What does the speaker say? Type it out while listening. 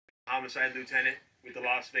Homicide Lieutenant with the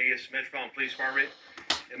Las Vegas Metropolitan Police Department.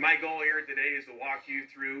 And my goal here today is to walk you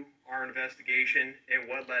through our investigation and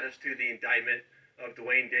what led us to the indictment of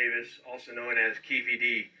Dwayne Davis, also known as Keefy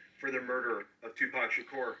D, for the murder of Tupac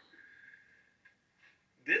Shakur.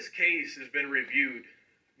 This case has been reviewed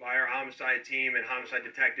by our homicide team and homicide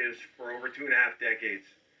detectives for over 2.5 decades.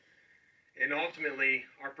 And ultimately,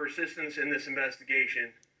 our persistence in this investigation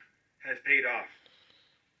has paid off.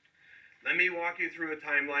 Let me walk you through a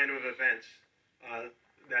timeline of events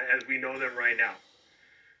that as we know them right now.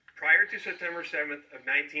 Prior to September 7th of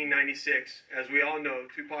 1996, as we all know,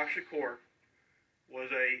 Tupac Shakur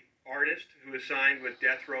was an artist who was signed with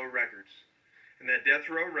Death Row Records. And that Death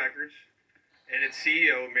Row Records and its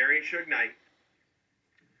CEO, Marion Suge Knight,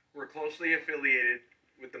 were closely affiliated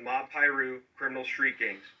with the Mob Piru criminal street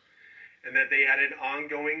gangs, and that they had an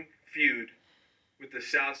ongoing feud with the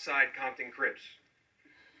Southside Compton Crips.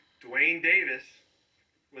 Dwayne Davis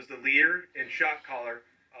was the leader and shot caller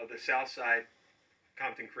of the Southside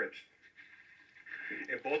Compton Crips.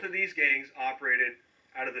 And both of these gangs operated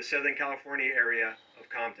out of the Southern California area of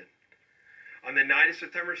Compton. On the night of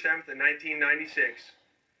September 7th of 1996,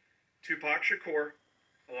 Tupac Shakur,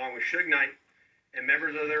 along with Suge Knight, and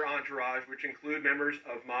members of their entourage, which include members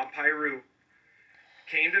of Mob Piru,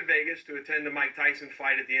 came to Vegas to attend the Mike Tyson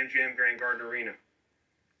fight at the MGM Grand Garden Arena.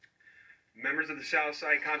 Members of the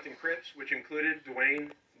Southside Compton Crips, which included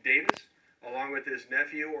Dwayne Davis, along with his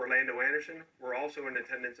nephew Orlando Anderson, were also in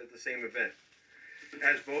attendance at the same event.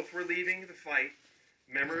 As both were leaving the fight,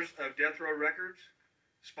 members of Death Row Records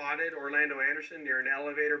spotted Orlando Anderson near an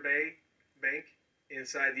elevator bank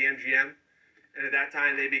inside the MGM, and at that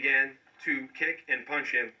time they began to kick and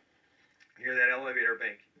punch him near that elevator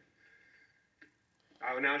bank.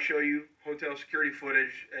 I will now show you hotel security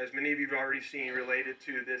footage, as many of you have already seen, related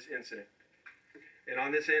to this incident. And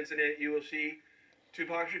on this incident, you will see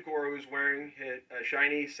Tupac Shakur, who is wearing a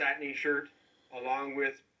shiny satiny shirt, along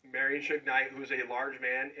with Marion Suge Knight, who is a large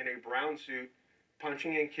man in a brown suit,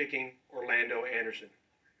 punching and kicking Orlando Anderson.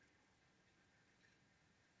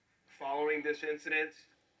 Following this incident,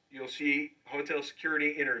 you'll see hotel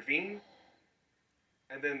security intervene,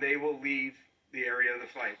 and then they will leave the area of the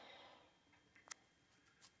fight.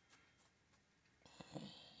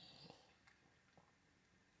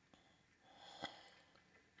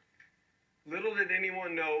 Little did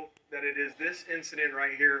anyone know that it is this incident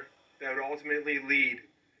right here that would ultimately lead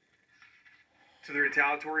to the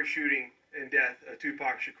retaliatory shooting and death of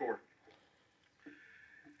Tupac Shakur.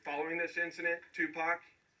 Following this incident, Tupac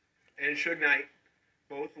and Suge Knight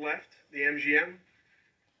both left the MGM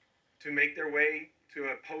to make their way to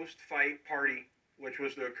a post-fight party, which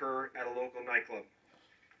was to occur at a local nightclub.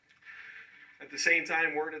 At the same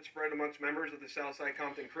time, word had spread amongst members of the Southside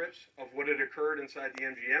Compton Crips of what had occurred inside the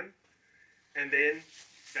MGM. And then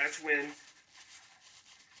that's when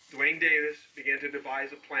Dwayne Davis began to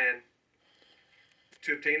devise a plan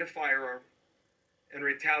to obtain a firearm and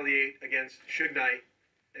retaliate against Suge Knight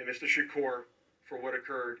and Mr. Shakur for what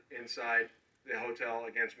occurred inside the hotel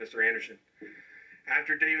against Mr. Anderson.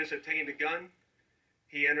 After Davis obtained a gun,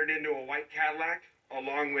 he entered into a white Cadillac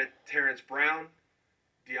along with Terrence Brown,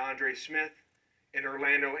 DeAndre Smith, and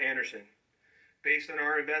Orlando Anderson. Based on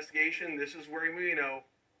our investigation, this is where we know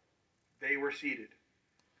they were seated.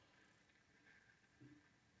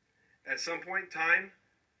 At some point in time,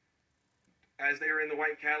 as they were in the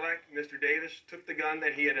white Cadillac, Mr. Davis took the gun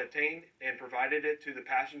that he had obtained and provided it to the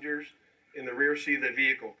passengers in the rear seat of the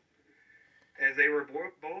vehicle. As they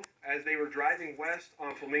were driving west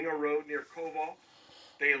on Flamingo Road near Koval,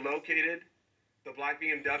 they located the black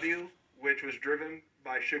BMW, which was driven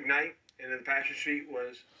by Suge Knight, and in the passenger seat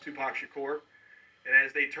was Tupac Shakur. And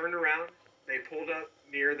as they turned around, they pulled up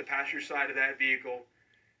near the passenger side of that vehicle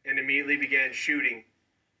and immediately began shooting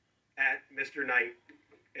at Mr. Knight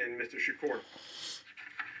and Mr. Shakur.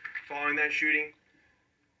 Following that shooting,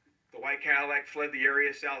 the white Cadillac fled the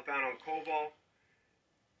area southbound on Koval,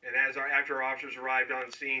 and after our officers arrived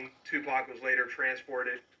on scene, Tupac was later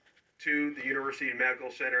transported to the University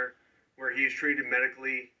Medical Center, where he was treated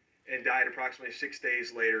medically and died approximately 6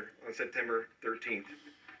 days later on September 13th.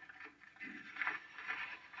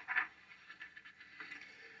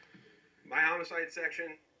 My homicide section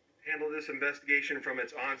handled this investigation from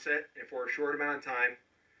its onset and for a short amount of time.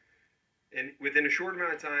 And within a short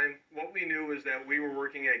amount of time, what we knew was that we were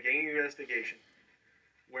working a gang investigation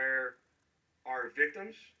where our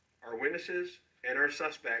victims, our witnesses, and our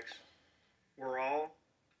suspects were all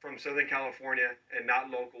from Southern California and not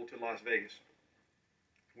local to Las Vegas.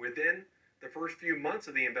 Within the first few months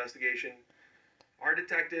of the investigation, our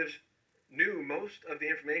detectives knew most of the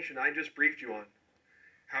information I just briefed you on.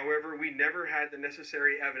 However, we never had the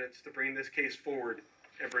necessary evidence to bring this case forward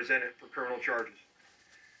and present it for criminal charges.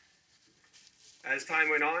 As time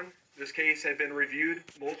went on, this case had been reviewed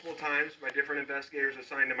multiple times by different investigators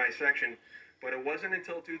assigned to my section, but it wasn't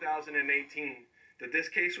until 2018 that this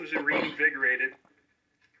case was reinvigorated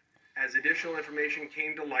as additional information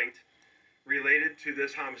came to light related to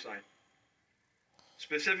this homicide.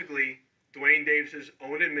 Specifically, Dwayne Davis's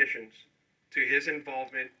own admissions to his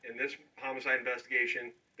involvement in this homicide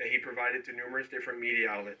investigation that he provided to numerous different media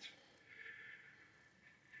outlets.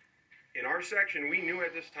 In our section, we knew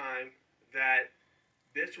at this time that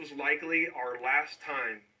this was likely our last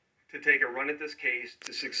time to take a run at this case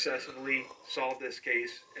to successfully solve this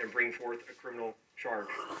case and bring forth a criminal charge.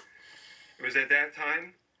 It was at that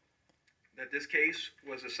time that this case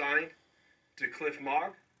was assigned to Cliff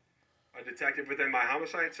Mogg, a detective within my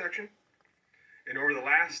homicide section. And over the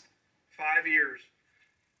last 5 years,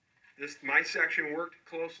 my section worked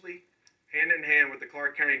closely, hand in hand with the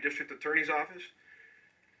Clark County District Attorney's Office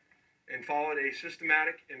and followed a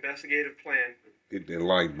systematic investigative plan Hit that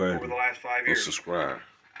like button over the last 5 and years. subscribe.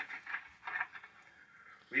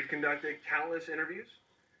 We've conducted countless interviews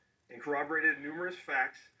and corroborated numerous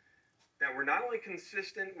facts that were not only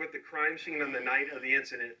consistent with the crime scene on the night of the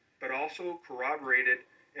incident, but also corroborated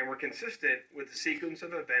and were consistent with the sequence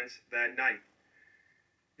of events that night.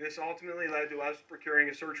 This ultimately led to us procuring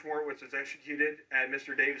a search warrant which was executed at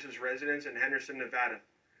Mr. Davis's residence in Henderson, Nevada.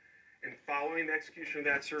 And following the execution of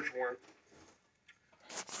that search warrant,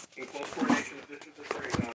 in close coordination with District Attorney's Office,